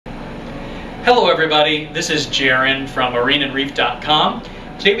Hello everybody, this is Jaron from MarineandReef.com.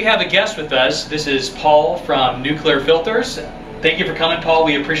 Today we have a guest with us. This is Paul from Nu-Clear Filters. Thank you for coming, Paul.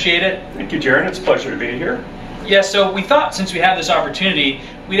 We appreciate it. Thank you, Jaron. It's a pleasure to be here. Yeah, so we thought since we have this opportunity,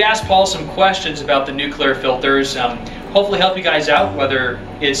 we'd ask Paul some questions about the Nu-Clear filters. Hopefully help you guys out, whether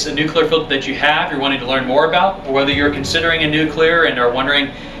it's a Nu-Clear filter that you have, you're wanting to learn more about, or whether you're considering a Nu-Clear and are wondering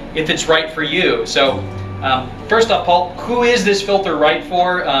if it's right for you. So first off, Paul, who is this filter right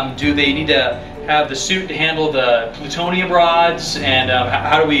for? Do they need to have the suit to handle the plutonium rods, and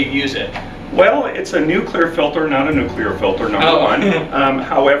how do we use it? Well, it's a Nu-Clear filter, not a nuclear filter, number one.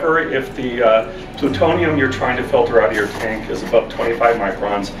 However, if the plutonium you're trying to filter out of your tank is above 25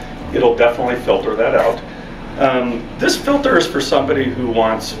 microns, it'll definitely filter that out. This filter is for somebody who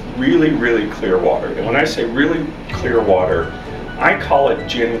wants really, really clear water. And when I say really clear water, I call it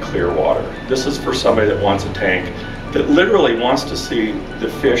gin clear water. This is for somebody that wants a tank that literally wants to see the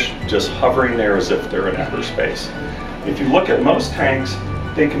fish just hovering there as if they're in outer space. If you look at most tanks,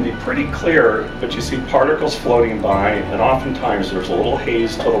 they can be pretty clear, but you see particles floating by, and oftentimes there's a little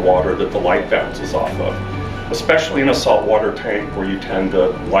haze to the water that the light bounces off of. Especially in a saltwater tank where you tend to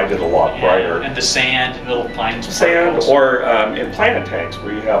light it a lot brighter. And the sand, little fine sand, particles. or in planet tanks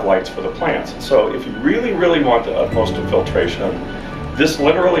where you have lights for the plants. So if you really, really want the utmost of filtration, this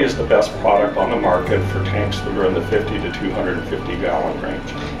literally is the best product on the market for tanks that are in the 50 to 250 gallon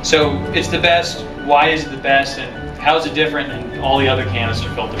range. So it's the best. Why is it the best, and how is it different than all the other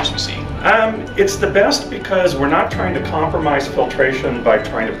canister filters we see? It's the best because we're not trying to compromise filtration by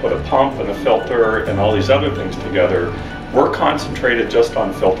trying to put a pump and a filter and all these other things together. We're concentrated just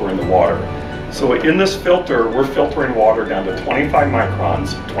on filtering the water. So in this filter, we're filtering water down to 25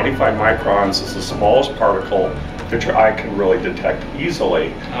 microns. 25 microns is the smallest particle that your eye can really detect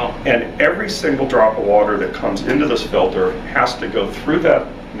easily. And every single drop of water that comes into this filter has to go through that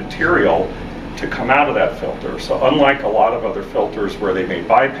material to come out of that filter. So unlike a lot of other filters where they may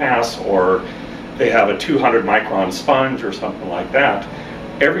bypass or they have a 200 micron sponge or something like that,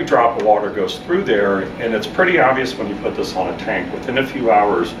 every drop of water goes through there, and it's pretty obvious when you put this on a tank. Within a few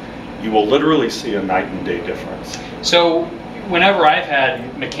hours, you will literally see a night and day difference. So whenever I've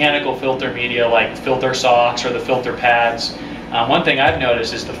had mechanical filter media like filter socks or the filter pads, one thing I've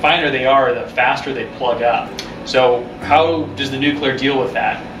noticed is the finer they are, the faster they plug up. So how does the Nu-Clear deal with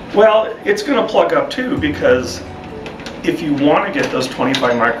that? Well, it's going to plug up too, because if you want to get those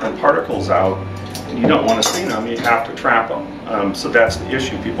 25 micron particles out and you don't want to see them, you have to trap them. So that's the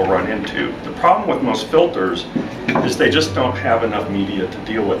issue people run into. The problem with most filters is they just don't have enough media to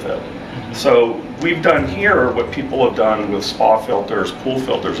deal with it. So we've done here what people have done with spa filters, pool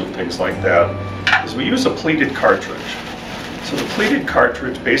filters and things like that, is we use a pleated cartridge. So the pleated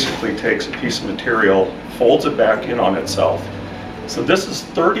cartridge basically takes a piece of material, folds it back in on itself. So this is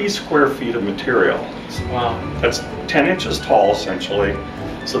 30 square feet of material. Wow. That's 10 inches tall essentially.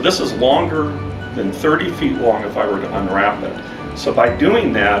 So this is longer than 30 feet long if I were to unwrap it. So by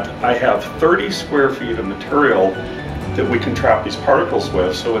doing that, I have 30 square feet of material that we can trap these particles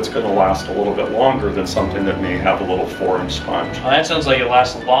with, so it's going to last a little bit longer than something that may have a little 4-inch sponge. Well, that sounds like it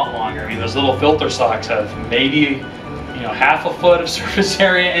lasts a lot longer. I mean, those little filter socks have maybe half a foot of surface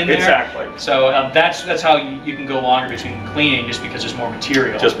area in there. Exactly. So that's how you can go longer between cleaning, just because there's more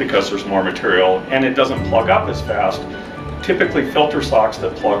material. Just because there's more material, and it doesn't plug up as fast. Typically filter socks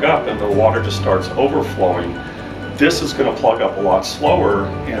that plug up and the water just starts overflowing. This is going to plug up a lot slower,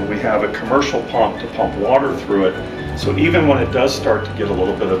 and we have a commercial pump to pump water through it. So even when it does start to get a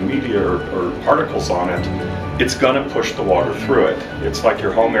little bit of media or particles on it, it's going to push the water through it. It's like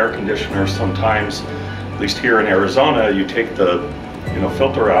your home air conditioner. Sometimes, at least here in Arizona, you take the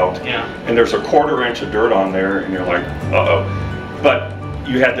filter out, and there's a 1/4 inch of dirt on there, and you're like, uh-oh. But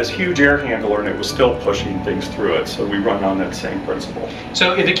you had this huge air handler, and it was still pushing things through it. So we run on that same principle.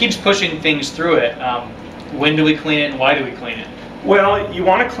 So if it keeps pushing things through it, when do we clean it, and why do we clean it? Well, you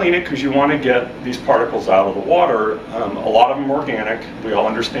want to clean it because you want to get these particles out of the water. A lot of them organic. We all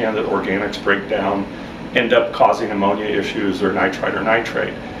understand that organics break down, end up causing ammonia issues or nitrite or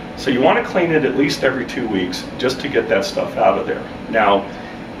nitrate. So you want to clean it at least every 2 weeks just to get that stuff out of there. Now,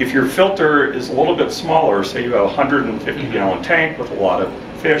 if your filter is a little bit smaller, say you have a 150 gallon tank with a lot of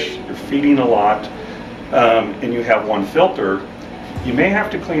fish, you're feeding a lot, and you have one filter, you may have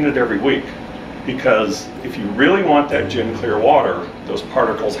to clean it every week. Because if you really want that gin clear water, those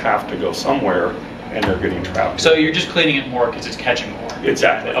particles have to go somewhere, and they're getting trapped. So you're just cleaning it more because it's catching more.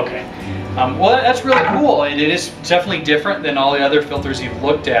 Exactly. Okay. Well, that's really cool, and it is definitely different than all the other filters you've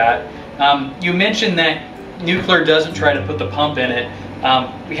looked at. You mentioned that Nu-Clear doesn't try to put the pump in it.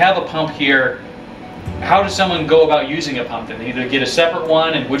 We have a pump here. how does someone go about using a pump then? They either get a separate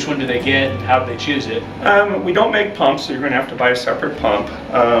one, and which one do they get, and how do they choose it? We don't make pumps, so you're going to have to buy a separate pump.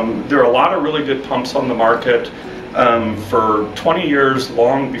 There are a lot of really good pumps on the market. For 20 years,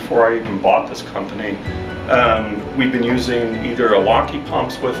 long before I even bought this company, we've been using either Iwaki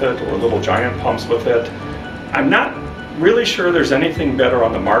pumps with it or little giant pumps with it. I'm not really sure there's anything better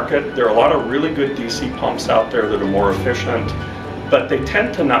on the market. There are a lot of really good DC pumps out there that are more efficient, but they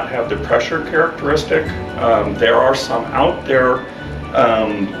tend to not have the pressure characteristic. There are some out there,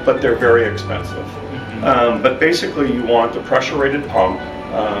 but they're very expensive. But basically you want the pressure rated pump,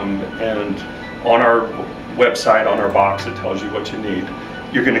 and on our website, on our box, it tells you what you need.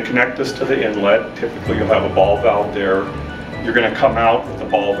 You're going to connect this to the inlet. Typically you'll have a ball valve there. You're going to come out with the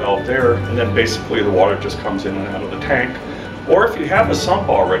ball valve there, and then basically the water just comes in and out of the tank. Or if you have a sump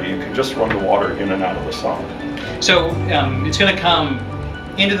already, you can just run the water in and out of the sump. So it's going to come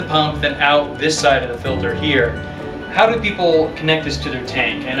into the pump, then out this side of the filter here. How do people connect this to their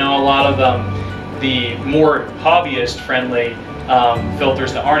tank? I know a lot of the more hobbyist friendly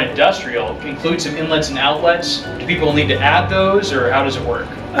filters that aren't industrial include some inlets and outlets. Do people need to add those, or how does it work?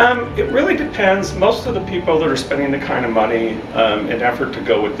 It really depends. Most of the people that are spending the kind of money in effort to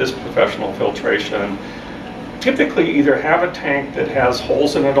go with this professional filtration typically either have a tank that has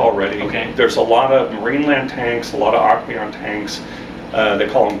holes in it already. Okay. There's a lot of Marineland tanks, a lot of Aquarium tanks, they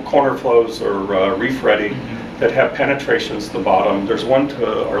call them corner flows or reef ready, that have penetrations to the bottom. There's one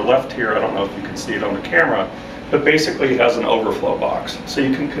to our left here, I don't know if you can see it on the camera, but basically it has an overflow box. So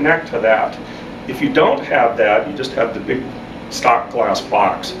you can connect to that. If you don't have that, you just have the big stock glass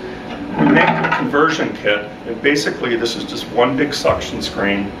box. We make a conversion kit, and basically this is just one big suction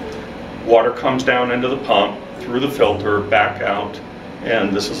screen. Water comes down into the pump, through the filter, back out,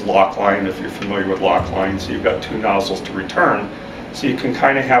 and this is lock line if you're familiar with lock line, so you've got two nozzles to return. So you can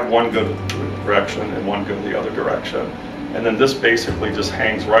kind of have one go to one direction and one go the other direction. And then this basically just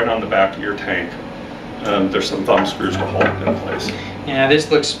hangs right on the back of your tank. There's some thumb screws to hold it in place. Yeah, this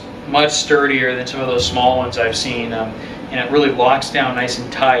looks much sturdier than some of those small ones I've seen, and it really locks down nice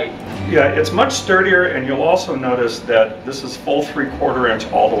and tight. Yeah, it's much sturdier, and you'll also notice that this is full 3/4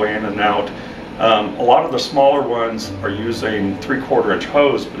 inch all the way in and out. A lot of the smaller ones are using 3/4 inch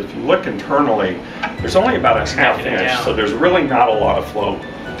hose, but if you look internally, there's only about a ½ inch, so there's really not a lot of flow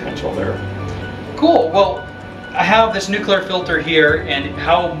potential there. Cool. Well, I have this Nu-Clear filter here, and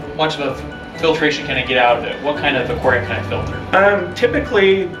how much of a filtration can I get out of it? What kind of aquarium can I filter?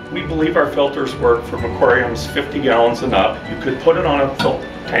 Typically, we believe our filters work from aquariums 50 gallons and up. You could put it on a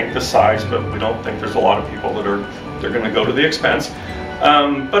tank this size, but we don't think there's a lot of people that they're going to go to the expense.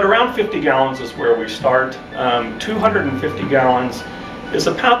 But around 50 gallons is where we start. 250 gallons is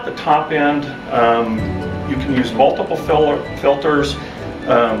about the top end. You can use multiple filters.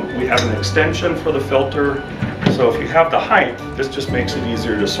 We have an extension for the filter. So if you have the height, this just makes it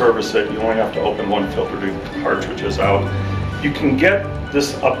easier to service it. You only have to open one filter to get the cartridges out. You can get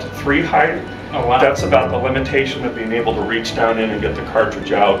this up to 3 height. Oh, wow. That's about the limitation of being able to reach down in and get the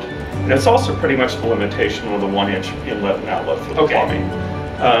cartridge out. And it's also pretty much the limitation with a 1-inch inlet and outlet for the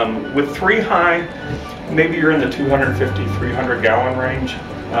plumbing. With 3 high, maybe you're in the 250, 300 gallon range.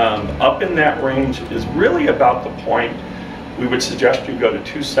 Up in that range is really about the point we would suggest you go to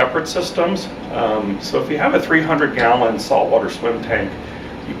 2 separate systems. So if you have a 300 gallon saltwater swim tank,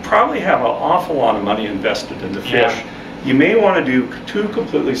 you probably have an awful lot of money invested in the fish. Yeah. You may want to do 2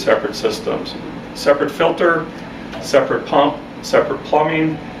 completely separate systems. Separate filter, separate pump, separate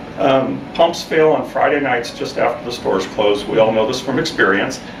plumbing. Pumps fail on Friday nights just after the stores close. We all know this from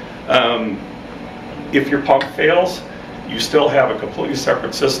experience. If your pump fails, you still have a completely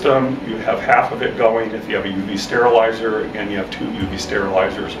separate system. You have half of it going. If you have a UV sterilizer, again, you have 2 UV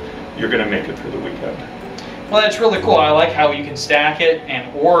sterilizers. You're going to make it through the weekend. Well, that's really cool. I like how you can stack it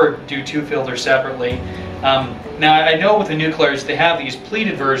or do 2 filters separately. Now, I know with the Nu-Clears, they have these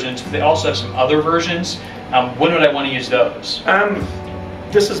pleated versions, but they also have some other versions. When would I want to use those?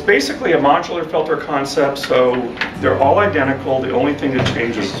 This is basically a modular filter concept, so they're all identical. The only thing that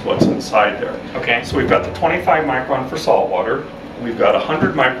changes is what's inside there. Okay. So we've got the 25 micron for saltwater. We've got a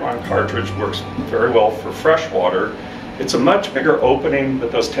 100 micron cartridge, works very well for freshwater. It's a much bigger opening,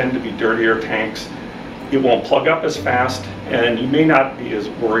 but those tend to be dirtier tanks. It won't plug up as fast, and you may not be as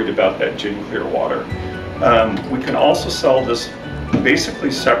worried about that gin clear water. We can also sell this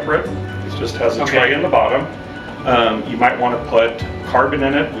basically separate. It just has a tray in the bottom. You might want to put carbon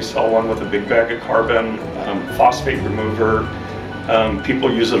in it. We sell one with a big bag of carbon, phosphate remover.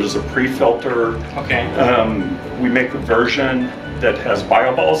 People use it as a pre-filter. Okay. We make a version that has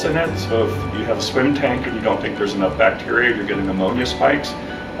bioballs in it, so if you have a swim tank and you don't think there's enough bacteria, you're getting ammonia spikes,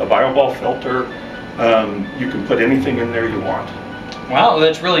 a bioball filter. You can put anything in there you want. Wow,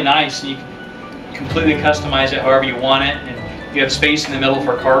 that's really nice. You can completely customize it however you want it, and you have space in the middle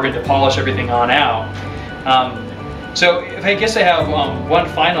for carbon to polish everything on out. So if I guess I have one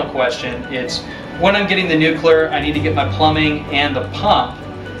final question. It's when I'm getting the Nu-Clear, I need to get my plumbing and the pump.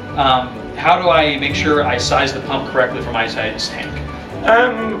 How do I make sure I size the pump correctly for my size tank?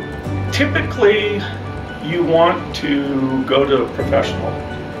 Typically, you want to go to a professional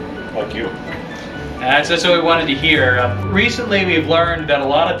like you. That's what we wanted to hear. Recently, we've learned that a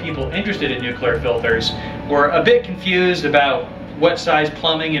lot of people interested in Nu-Clear filters were a bit confused about what size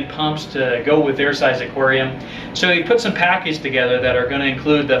plumbing and pumps to go with their size aquarium. So we put some packages together that are going to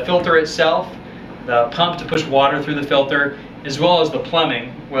include the filter itself, the pump to push water through the filter, as well as the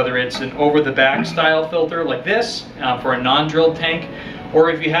plumbing, whether it's an over-the-back style filter like this for a non-drilled tank, or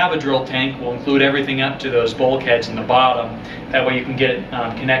if you have a drilled tank, we'll include everything up to those bulkheads in the bottom. That way you can get it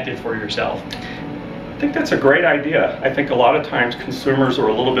connected for yourself. I think that's a great idea. I think a lot of times consumers are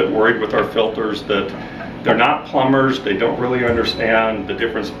a little bit worried with our filters that they're not plumbers, they don't really understand the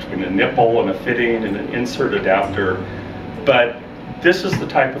difference between a nipple and a fitting and an insert adapter. But this is the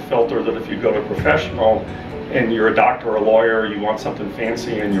type of filter that if you go to a professional and you're a doctor or a lawyer, you want something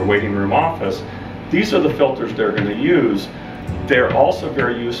fancy in your waiting room office, these are the filters they're going to use. They're also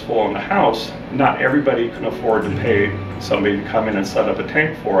very useful in the house. Not everybody can afford to pay somebody to come in and set up a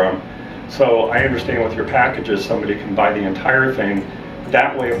tank for them. So I understand with your packages, somebody can buy the entire thing.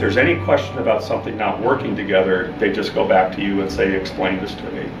 That way, if there's any question about something not working together, they just go back to you and say, explain this to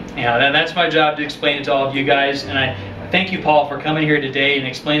me. Yeah, that's my job to explain it to all of you guys. And I thank you, Paul, for coming here today and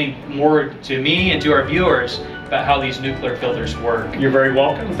explaining more to me and to our viewers about how these Nu-Clear filters work. You're very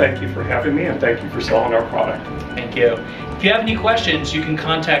welcome. Thank you for having me, and thank you for selling our product. Thank you. If you have any questions, you can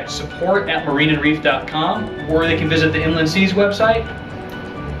contact support@MarineandReef.com, or they can visit the Inland Seas website.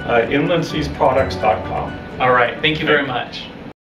 InlandSeasProducts.com. All right. Thank you very much.